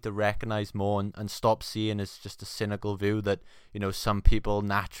people need to recognize more and stop seeing as just a cynical view that, some people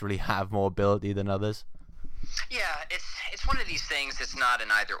naturally have more ability than others? Yeah, it's one of these things. It's not an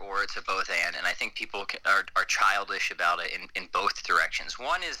either or, it's a both and I think people are childish about it in both directions.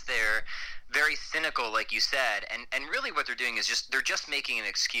 One is they're very cynical, like you said, and really what they're doing is they're just making an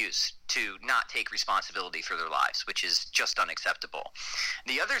excuse to not take responsibility for their lives, which is just unacceptable.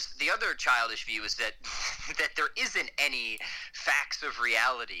 The other childish view is that there isn't any facts of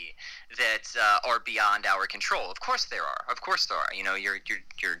reality that are beyond our control. Of course there are.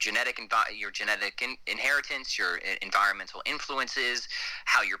 Your genetic inheritance, your environmental influences,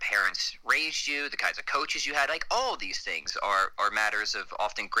 how your parents raised you, the kinds of coaches you had, like all these things are matters of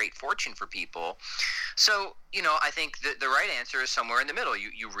often great fortune for people. So, I think the right answer is somewhere in the middle.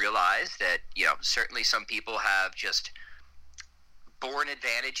 You realize that, certainly some people have just born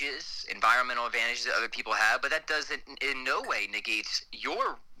advantages, environmental advantages that other people have, but that doesn't in no way negates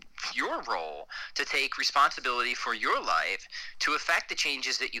your role to take responsibility for your life, to affect the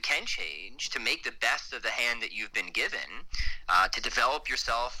changes that you can change, to make the best of the hand that you've been given, to develop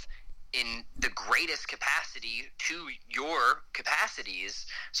yourself in the greatest capacity to your capacities.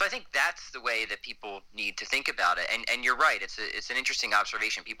 So I think that's the way that people need to think about it. And you're right. It's an interesting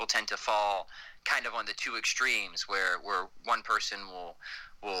observation. People tend to fall kind of on the two extremes where one person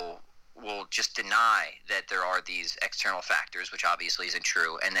will just deny that there are these external factors, which obviously isn't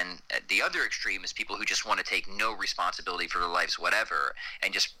true. And then the other extreme is people who just want to take no responsibility for their lives, whatever,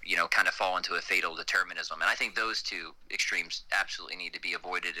 and just, kind of fall into a fatal determinism. And I think those two extremes absolutely need to be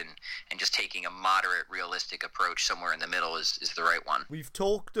avoided, and just taking a moderate, realistic approach somewhere in the middle is the right one. We've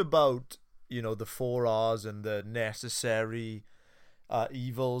talked about, the 4 R's and the necessary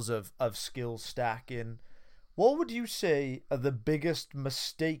evils of skill stacking. What would you say are the biggest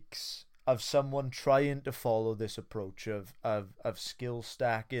mistakes of someone trying to follow this approach of skill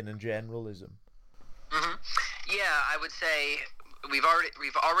stacking and generalism? Mm-hmm. Yeah, I would say we've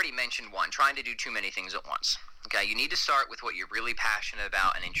already mentioned one, trying to do too many things at once. Okay, you need to start with what you're really passionate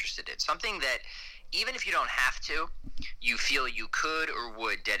about and interested in. Something that, even if you don't have to, you feel you could or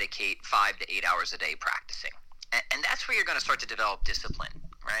would dedicate 5 to 8 hours a day practicing. And that's where you're going to start to develop discipline,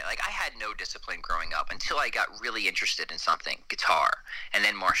 right? Like, I had no discipline growing up until I got really interested in something, guitar, and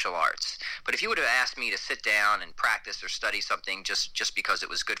then martial arts. But if you would have asked me to sit down and practice or study something just because it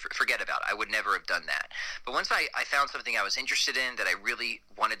was good, forget about it. I would never have done that. But once I found something I was interested in that I really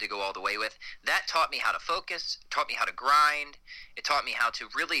wanted to go all the way with, that taught me how to focus, taught me how to grind. It taught me how to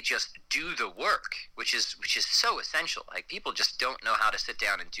really just do the work, which is so essential. Like, people just don't know how to sit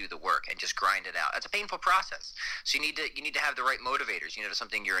down and do the work and just grind it out. That's a painful process. So you need to have the right motivators. You know,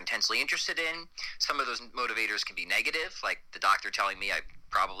 something you're intensely interested in. Some of those motivators can be negative, like the doctor telling me I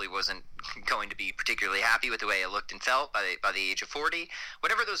probably wasn't going to be particularly happy with the way I looked and felt by the age of 40.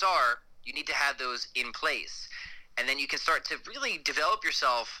 Whatever those are, you need to have those in place. And then you can start to really develop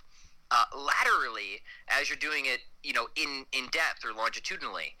yourself laterally as you're doing it, in depth or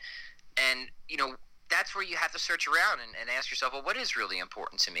longitudinally. And, that's where you have to search around and ask yourself, well, what is really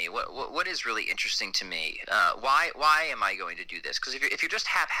important to me? What is really interesting to me? Why am I going to do this? Because if you're just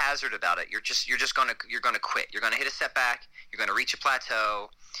haphazard about it, you're just gonna quit. You're gonna hit a setback. You're gonna reach a plateau.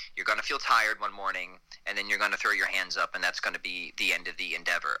 You're gonna feel tired one morning, and then you're gonna throw your hands up, and that's gonna be the end of the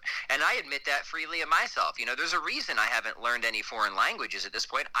endeavor. And I admit that freely of myself. There's a reason I haven't learned any foreign languages at this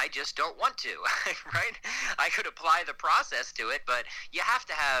point. I just don't want to, right? I could apply the process to it, but you have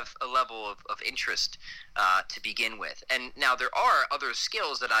to have a level of interest to begin with. And now there are other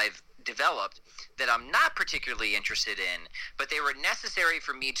skills that I've developed that I'm not particularly interested in, but they were necessary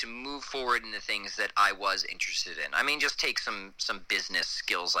for me to move forward in the things that I was interested in. I mean, just take some business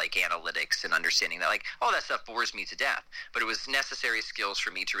skills like analytics and understanding that, like, all that stuff bores me to death, but it was necessary skills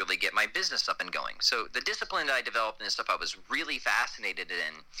for me to really get my business up and going. So the discipline that I developed and the stuff I was really fascinated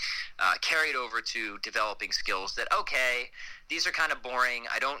in carried over to developing skills that, okay, these are kind of boring.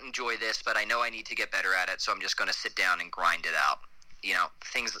 I don't enjoy this, but I know I need to get better at it, so I'm just going to sit down and grind it out.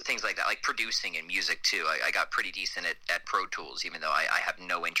 Things like that, like producing and music too. I got pretty decent at Pro Tools, even though I have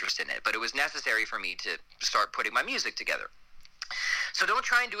no interest in it. But it was necessary for me to start putting my music together. So don't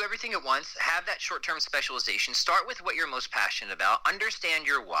try and do everything at once. Have that short-term specialization. Start with what you're most passionate about. Understand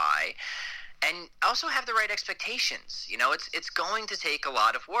your why. And also have the right expectations. It's going to take a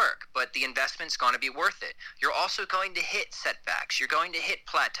lot of work, but the investment's going to be worth it. You're also going to hit setbacks. You're going to hit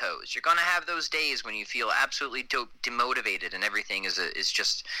plateaus. You're going to have those days when you feel absolutely demotivated and everything is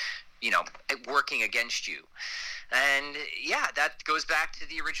just, working against you. And yeah, that goes back to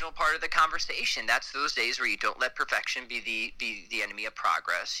the original part of the conversation. That's those days where you don't let perfection be the enemy of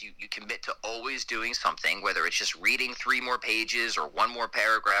progress. You commit to always doing something, whether it's just reading 3 more pages or 1 more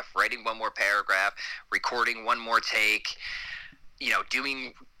paragraph, writing 1 more paragraph, recording 1 more take,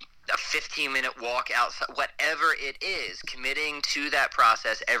 doing a 15-minute walk outside, whatever it is, committing to that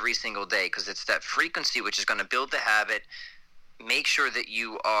process every single day, because it's that frequency which is going to build the habit. Make sure that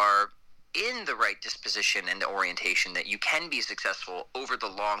you are in the right disposition and the orientation that you can be successful over the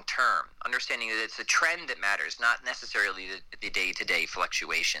long term, understanding that it's a trend that matters, not necessarily the day-to-day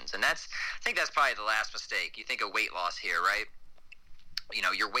fluctuations. And I think that's probably the last mistake. You think of weight loss here, right?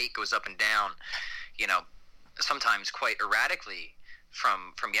 Your weight goes up and down, sometimes quite erratically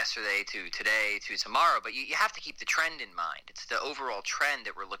from yesterday to today to tomorrow, but you have to keep the trend in mind. It's the overall trend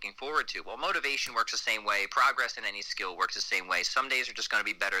that we're looking forward to. Well, motivation works the same way. Progress in any skill works the same way. Some days are just going to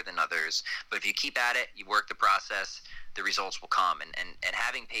be better than others, but if you keep at it, you work the process, the results will come. And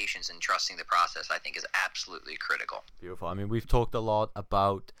having patience and trusting the process, I think, is absolutely critical. Beautiful. I mean, we've talked a lot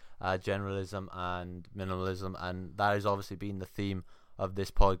about generalism and minimalism, and that has obviously been the theme of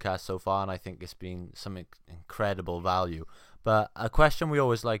this podcast so far, and I think it's been some incredible value. But a question we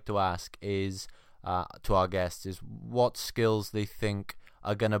always like to ask is to our guests is what skills they think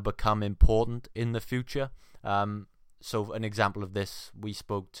are going to become important in the future. So an example of this, we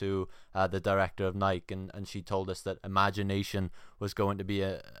spoke to the director of Nike, and she told us that imagination was going to be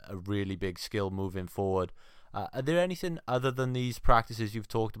a really big skill moving forward. Are there anything other than these practices you've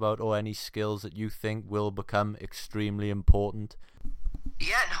talked about, or any skills that you think will become extremely important?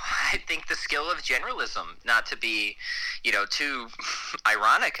 Yeah, no, I think the skill of generalism, not to be, too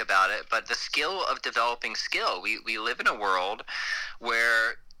ironic about it, but the skill of developing skill. We live in a world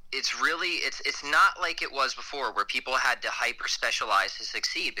where it's not like it was before, where people had to hyper specialize to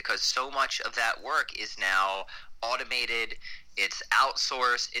succeed, because so much of that work is now automated, it's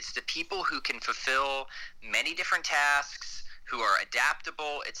outsourced. It's the people who can fulfill many different tasks, who are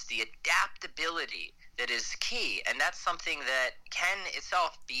adaptable. It's the adaptability that is key, and that's something that can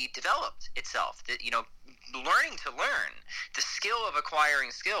itself be developed itself. That learning to learn, the skill of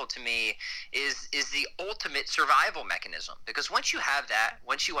acquiring skill, to me is the ultimate survival mechanism, because once you have that,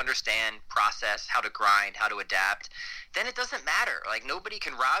 once you understand process, how to grind, how to adapt, then it doesn't matter. Like, nobody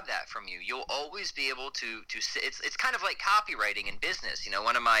can rob that from you. You'll always be able to it's kind of like copywriting in business.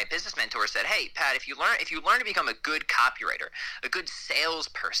 One of my business mentors said, "Hey, Pat, if you learn to become a good copywriter, a good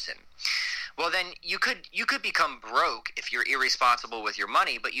salesperson, well, then you could become broke if you're irresponsible with your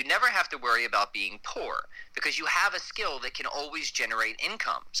money, but you never have to worry about being poor, because you have a skill that can always generate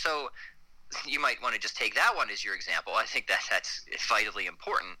income." So you might want to just take that one as your example. I think that's vitally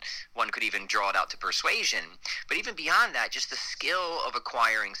important. One could even draw it out to persuasion. But even beyond that, just the skill of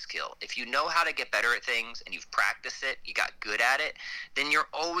acquiring skill. If you know how to get better at things and you've practiced it, you got good at it, then you're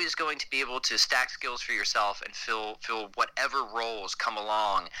always going to be able to stack skills for yourself and fill whatever roles come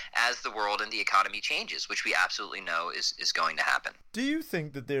along as the world and the economy changes, which we absolutely know is going to happen. Do you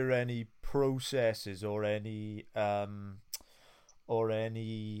think that there are any processes or any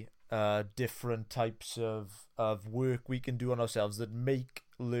different types of work we can do on ourselves that make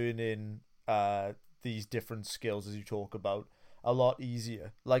learning these different skills, as you talk about, a lot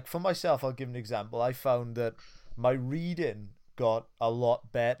easier. Like for myself, I'll give an example. I found that my reading got a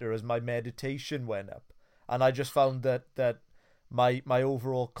lot better as my meditation went up, and I just found that my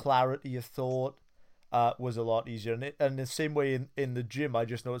overall clarity of thought was a lot easier. And the same way in the gym, I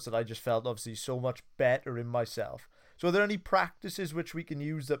just noticed that I just felt obviously so much better in myself. So are there any practices which we can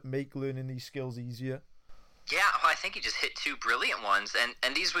use that make learning these skills easier? Yeah, well, I think you just hit two brilliant ones,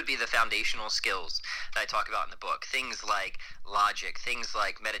 and these would be the foundational skills that I talk about in the book. Things like logic, things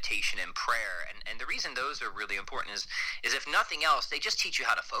like meditation and prayer, and the reason those are really important is if nothing else, they just teach you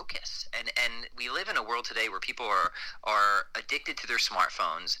how to focus. And we live in a world today where people are addicted to their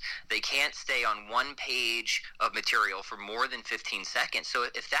smartphones. They can't stay on one page of material for more than 15 seconds. So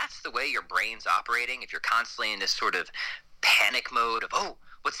if that's the way your brain's operating, if you're constantly in this sort of panic mode of, oh,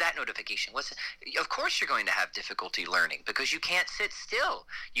 what's that notification? Of course you're going to have difficulty learning because you can't sit still.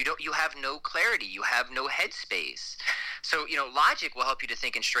 You have no clarity. You have no headspace. So, logic will help you to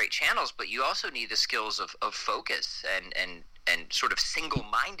think in straight channels, but you also need the skills of focus and sort of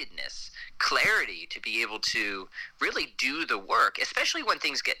single-mindedness, clarity to be able to really do the work, especially when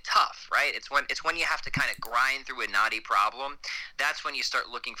things get tough, right? It's when you have to kind of grind through a knotty problem. That's when you start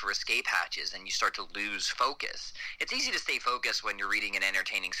looking for escape hatches and you start to lose focus. It's easy to stay focused when you're reading an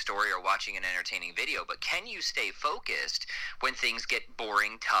entertaining story or watching an entertaining video, but can you stay focused when things get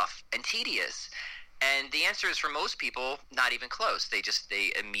boring, tough, and tedious? And the answer is, for most people, not even close.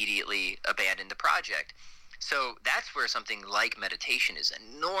 They immediately abandon the project. So that's where something like meditation is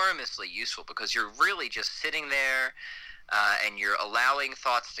enormously useful, because you're really just sitting there and you're allowing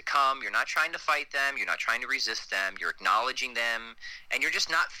thoughts to come. You're not trying to fight them. You're not trying to resist them. You're acknowledging them, and you're just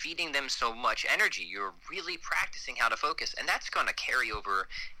not feeding them so much energy. You're really practicing how to focus, and that's going to carry over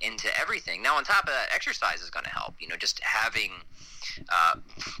into everything. Now, on top of that, exercise is going to help. Just having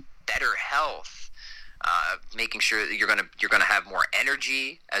better health, making sure that you're gonna have more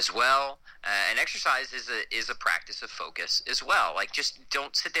energy as well. And exercise is a practice of focus as well. Like, just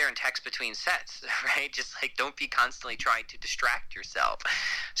don't sit there and text between sets, right? Just like, don't be constantly trying to distract yourself.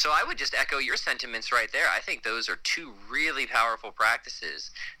 So I would just echo your sentiments right there. I think those are two really powerful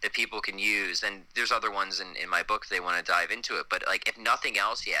practices that people can use. And there's other ones in my book if they want to dive into it. But like, if nothing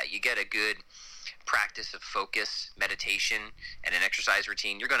else, yeah, you get a good practice of focus, meditation, and an exercise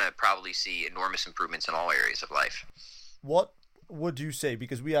routine, you're going to probably see enormous improvements in all areas of life. What would you say,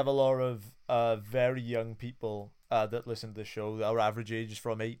 because we have a lot of very young people that listen to the show, our average age is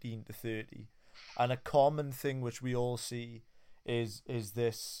from 18 to 30, and a common thing which we all see is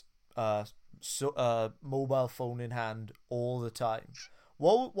this mobile phone in hand all the time.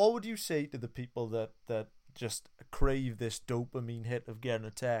 What would you say to the people that just crave this dopamine hit of getting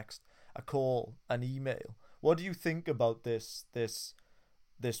a text, a call, an email? What do you think about this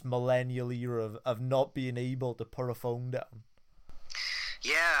millennial era of not being able to put a phone down?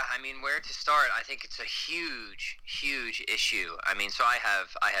 Yeah, I mean, where to start? I think it's a huge issue. I mean, so I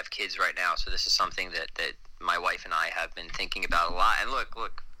have kids right now, so this is something that my wife and I have been thinking about a lot. And look,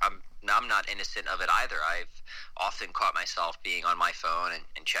 I'm not innocent of it either. I've often caught myself being on my phone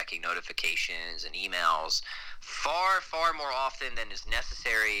and checking notifications and emails far more often than is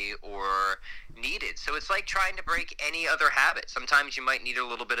necessary or needed. So it's like trying to break any other habit. Sometimes you might need a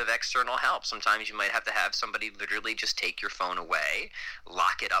little bit of external help. Sometimes you might have to have somebody literally just take your phone away,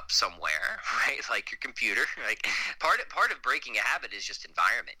 lock it up somewhere, right? Like your computer. Like part of breaking a habit is just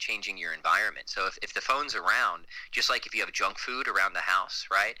environment, changing your environment. So if the phone's around, just like if you have junk food around the house,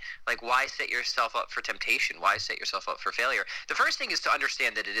 right? Like, why set yourself up for temptation? Why set yourself up for failure? The first thing is to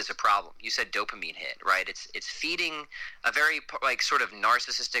understand that it is a problem. You said dopamine hit, right? It's feeding a very like sort of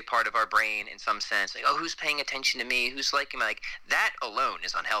narcissistic part of our brain in some sense. Like, oh, who's paying attention to me? Who's liking me? Like, that alone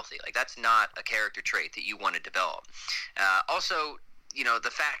is unhealthy. Like, that's not a character trait that you want to develop. Also, the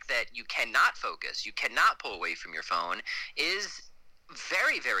fact that you cannot focus, you cannot pull away from your phone is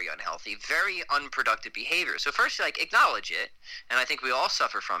very, very unhealthy, very unproductive behavior. So first, acknowledge it, and I think we all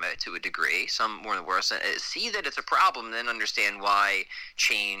suffer from it to a degree, some more than worse. See that it's a problem, then understand why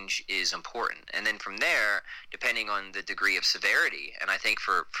change is important. And then from there, depending on the degree of severity, and I think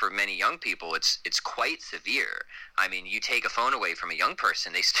for many young people, it's quite severe. I mean, you take a phone away from a young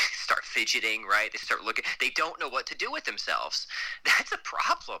person, they start fidgeting, right? They start looking, they don't know what to do with themselves. That's a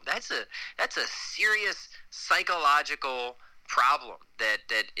problem. That's a serious psychological problem that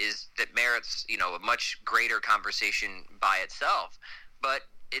merits a much greater conversation by itself. But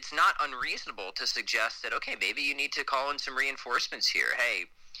it's not unreasonable to suggest that, okay, maybe you need to call in some reinforcements here. Hey,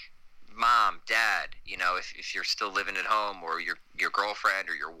 mom, dad, if you're still living at home, or your girlfriend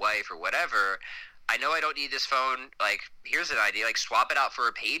or your wife or whatever, I know I don't need this phone. Like, here's an idea. Like, swap it out for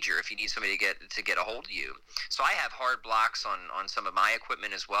a pager if you need somebody to get a hold of you. So I have hard blocks on some of my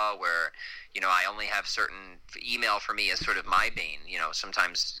equipment as well, where, you know, I only have certain email for me as sort of my bane. You know,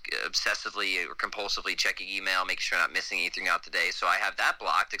 sometimes obsessively or compulsively checking email, making sure I'm not missing anything out the day. So I have that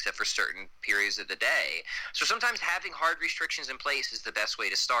blocked except for certain periods of the day. So sometimes having hard restrictions in place is the best way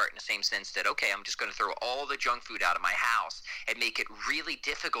to start, in the same sense that, okay, I'm just going to throw all the junk food out of my house and make it really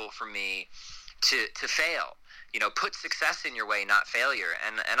difficult for me to fail. You know, put success in your way, not failure.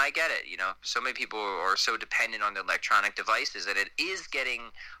 And I get it. You know, so many people are so dependent on their electronic devices that it is getting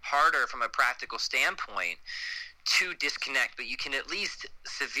harder from a practical standpoint to disconnect, but you can at least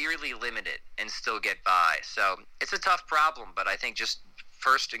severely limit it and still get by. So it's a tough problem, but I think just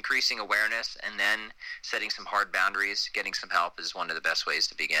first increasing awareness and then setting some hard boundaries, getting some help is one of the best ways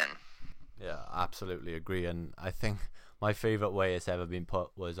to begin. Yeah, absolutely agree. And I think my favorite way it's ever been put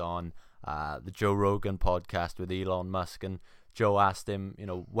was on the Joe Rogan podcast with Elon Musk, and Joe asked him, you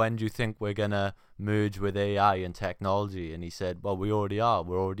know, when do you think we're gonna merge with AI and technology? And he said, well, we already are.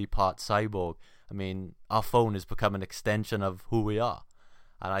 We're already part cyborg. I mean, our phone has become an extension of who we are,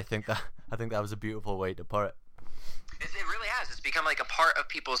 and I think that was a beautiful way to put it. It really has. It's become like a part of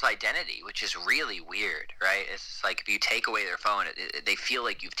people's identity, which is really weird, right? It's like if you take away their phone, they feel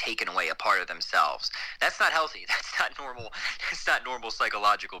like you've taken away a part of themselves. That's not healthy. That's not normal. It's not normal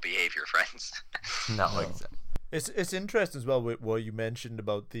psychological behavior, friends. No, exactly. It's interesting as well what you mentioned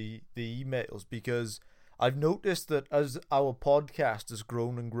about the emails, because I've noticed that as our podcast has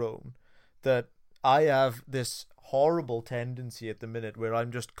grown and grown, that I have this horrible tendency at the minute where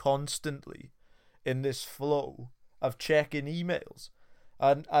I'm just constantly in this flow of checking emails,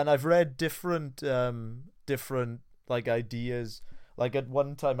 and I've read different like ideas. Like at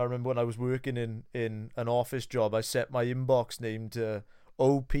one time, I remember when I was working in an office job, I set my inbox name to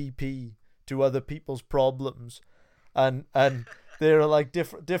OPP, to other people's problems, and there are like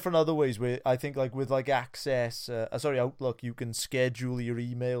different other ways where I think, like with like Access, Outlook, you can schedule your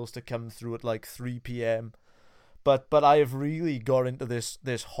emails to come through at like 3 p.m. But I have really got into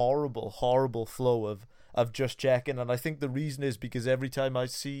this horrible flow of just checking, and I think the reason is because every time I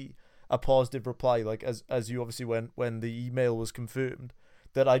see a positive reply, like as you obviously when the email was confirmed,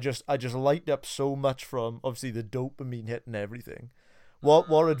 that I just light up so much from obviously the dopamine hit and everything.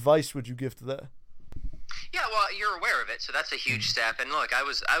 What advice would you give to that? Yeah, well, you're aware of it, so that's a huge step. And look, I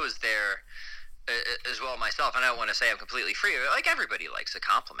was there as well myself, and I don't want to say I'm completely free. Like, everybody likes a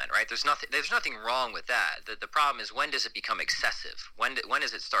compliment, right? There's nothing wrong with that. The problem is, when does it become excessive? When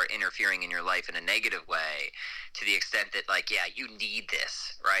does it start interfering in your life in a negative way, to the extent that, like, yeah, you need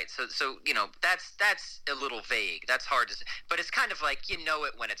this, right? So you know, that's a little vague. That's hard to say, but it's kind of like, you know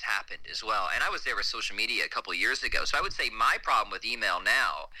it when it's happened as well. And I was there with social media a couple of years ago, so I would say my problem with email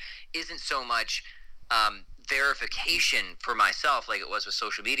now isn't so much verification for myself like it was with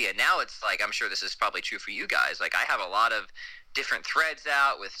social media. Now it's like, I'm sure this is probably true for you guys, like I have a lot of different threads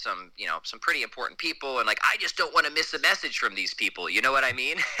out with some pretty important people, and like, I just don't want to miss a message from these people, you know what I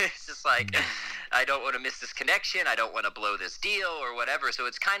mean? It's just like, I don't want to miss this connection, I don't want to blow this deal or whatever. So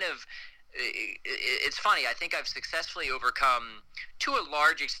it's kind of, it's funny. I think I've successfully overcome, to a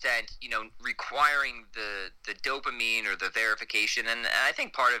large extent, you know, requiring the dopamine or the verification, and I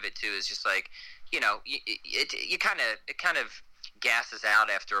think part of it too is just like, you know, it kind of gasses out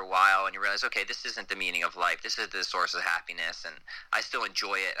after a while, and you realize, okay, this isn't the meaning of life. This is the source of happiness, and I still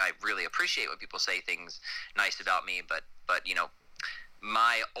enjoy it. I really appreciate when people say things nice about me, but you know,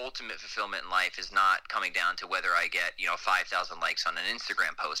 my ultimate fulfillment in life is not coming down to whether I get, you know, 5,000 likes on an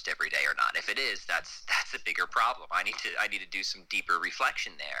Instagram post every day or not. If it is, that's a bigger problem. I need to do some deeper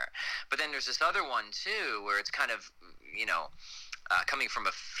reflection there. But then there's this other one too, where it's kind of, you know, coming from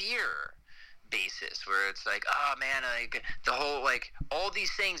a fear basis, where it's like, oh man, the whole, like, all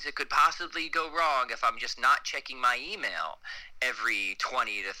these things that could possibly go wrong if I'm just not checking my email every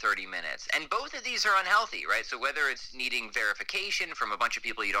 20 to 30 minutes. And both of these are unhealthy, right? So whether it's needing verification from a bunch of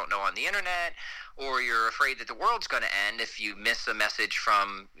people you don't know on the internet, or you're afraid that the world's going to end if you miss a message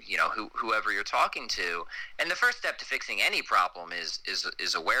from, you know, whoever you're talking to. And the first step to fixing any problem is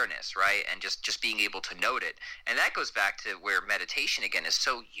awareness, right? And just being able to note it. And that goes back to where meditation again is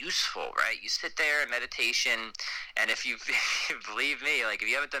so useful, right? You sit there in meditation, and if you believe me, like, if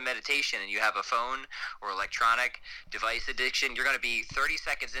you haven't done meditation and you have a phone or electronic device addiction, you're going to be 30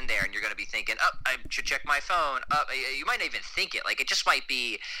 seconds in there and you're going to be thinking, oh, I should check my phone. You might not even think it. Like, it just might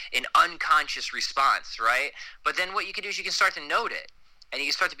be an unconscious response, right? But then what you can do is you can start to note it, and you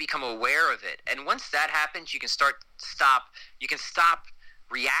can start to become aware of it. And once that happens, you can stop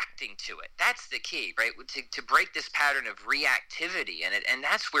reacting to it. That's the key, right? To break this pattern of reactivity, and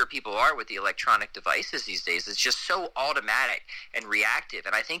that's where people are with the electronic devices these days. It's just so automatic and reactive,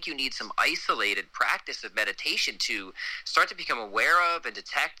 and I think you need some isolated practice of meditation to start to become aware of and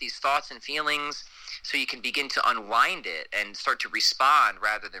detect these thoughts and feelings, so you can begin to unwind it and start to respond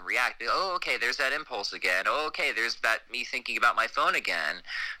rather than react. Oh, okay, there's that impulse again. Oh, okay, there's that me thinking about my phone again.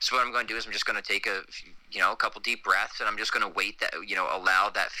 So what I'm going to do is I'm just going to take a couple deep breaths, and I'm just going to wait that, allow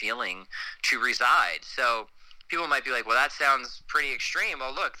that feeling to reside. So people might be like, well, that sounds pretty extreme.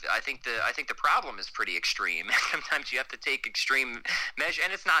 Well, look, I think the problem is pretty extreme. Sometimes you have to take extreme measure,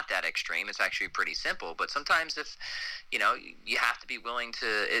 and it's not that extreme. It's actually pretty simple. But sometimes if, you have to be willing to,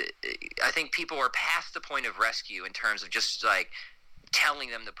 I think people are past the point of rescue in terms of just like telling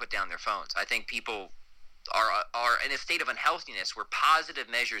them to put down their phones. I think people are in a state of unhealthiness where positive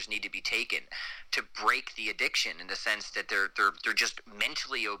measures need to be taken to break the addiction, in the sense that they're just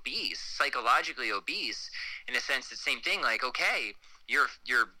mentally obese, psychologically obese, in a sense the same thing. Like, okay, you're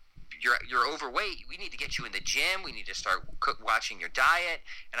overweight. We need to get you in the gym. We need to start watching your diet.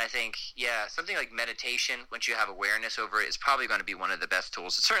 And I think, something like meditation, once you have awareness over it, is probably going to be one of the best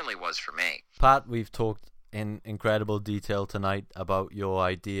tools. It certainly was for me. Pat, we've talked in incredible detail tonight about your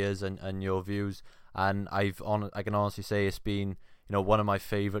ideas and your views. And I can honestly say it's been, one of my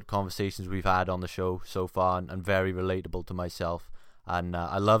favorite conversations we've had on the show so far, and very relatable to myself. And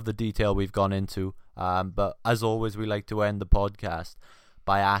I love the detail we've gone into. But as always, we like to end the podcast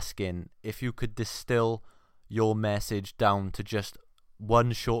by asking if you could distill your message down to just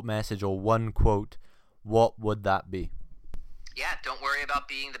one short message or one quote, what would that be? Yeah, don't worry about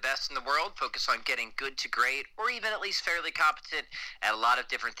being the best in the world. Focus on getting good to great, or even at least fairly competent at a lot of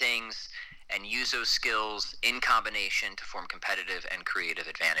different things, and use those skills in combination to form competitive and creative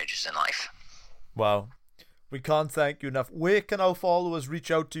advantages in life. Wow. We can't thank you enough. Where can our followers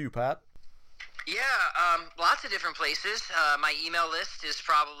reach out to you, Pat? Yeah, lots of different places. My email list is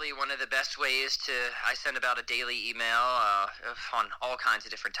probably one of the best ways I send about a daily email on all kinds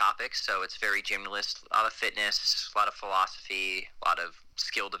of different topics. So it's very generalist, a lot of fitness, a lot of philosophy, a lot of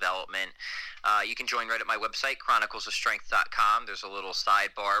skill development. You can join right at my website, chroniclesofstrength.com. There's a little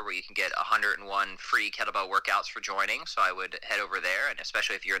sidebar where you can get 101 free kettlebell workouts for joining. So I would head over there, and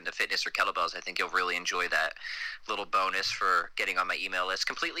especially if you're into fitness or kettlebells, I think you'll really enjoy that little bonus for getting on my email list,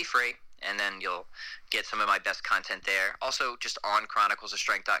 completely free. And then you'll get some of my best content there. Also, just on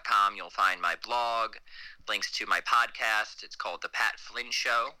chroniclesofstrength.com, you'll find my blog, links to my podcast. It's called The Pat Flynn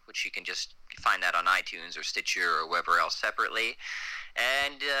Show, which you can just find that on iTunes or Stitcher or wherever else separately.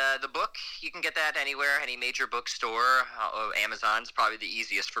 And the book, you can get that anywhere, any major bookstore. Amazon's probably the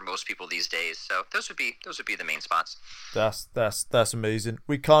easiest for most people these days. So those would be the main spots. That's amazing.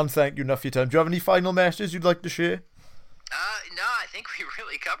 We can't thank you enough for your time. Do you have any final messages you'd like to share? No, I think we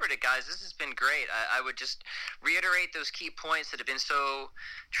really covered it, guys. This has been great. I would just reiterate those key points that have been so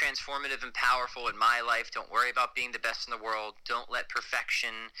transformative and powerful in my life. Don't worry about being the best in the world. Don't let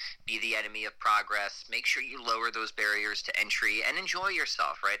perfection be the enemy of progress. Make sure you lower those barriers to entry and enjoy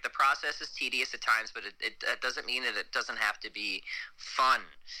yourself, right? The process is tedious at times, but it doesn't mean that it doesn't have to be fun.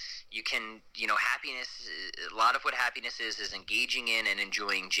 You can, happiness, a lot of what happiness is engaging in and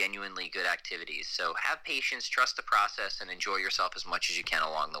enjoying genuinely good activities. So have patience, trust the process, and enjoy yourself as much as you can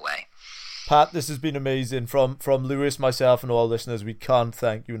along the way. Pat, this has been amazing. From Lewis, myself, and all listeners, we can't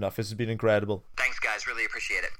thank you enough. This has been incredible. Thanks, guys. Really appreciate it.